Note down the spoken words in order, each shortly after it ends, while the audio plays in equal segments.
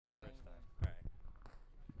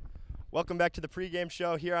Welcome back to the pregame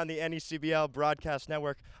show here on the NECBL Broadcast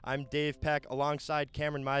Network. I'm Dave Peck alongside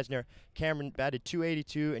Kameron Misner. Kameron batted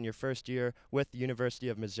 .282 in your first year with the University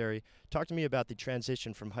of Missouri. Talk to me about the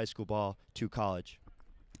transition from high school ball to college.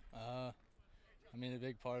 A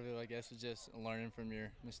big part of it, I guess, is just learning from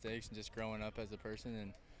your mistakes and just growing up as a person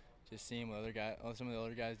and just seeing what some of the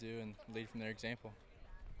other guys do and lead from their example.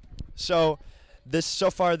 So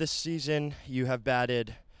far this season, you have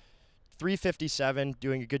batted .357,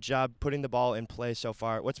 doing a good job putting the ball in play so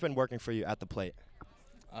far. What's been working for you at the plate?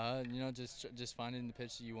 Just finding the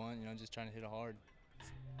pitch that you want. Just trying to hit it hard.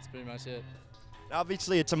 That's pretty much it.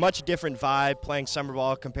 Obviously, it's a much different vibe playing summer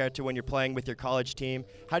ball compared to when you're playing with your college team.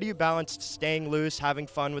 How do you balance staying loose, having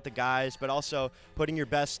fun with the guys, but also putting your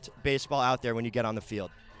best baseball out there when you get on the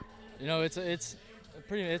field? It's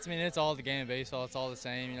all the game of baseball. It's all the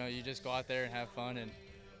same. You just go out there and have fun, and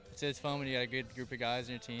it's fun when you got a good group of guys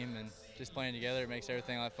in your team, and just playing together makes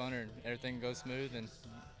everything a lot funner, and everything goes smooth, and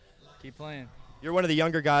keep playing. You're one of the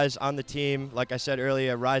younger guys on the team, like I said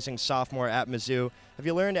earlier, a rising sophomore at Mizzou. Have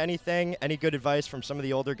you learned anything, any good advice from some of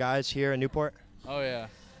the older guys here in Newport? Oh yeah,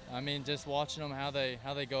 just watching them how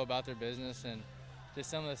they go about their business, and just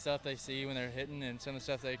some of the stuff they see when they're hitting, and some of the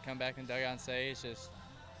stuff they come back in the dugout and say. It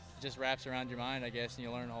just wraps around your mind, I guess, and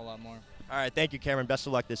you learn a whole lot more. All right, thank you, Kameron. Best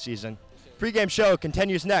of luck this season. Pre-game show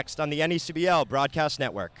continues next on the NECBL Broadcast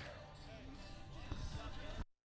Network.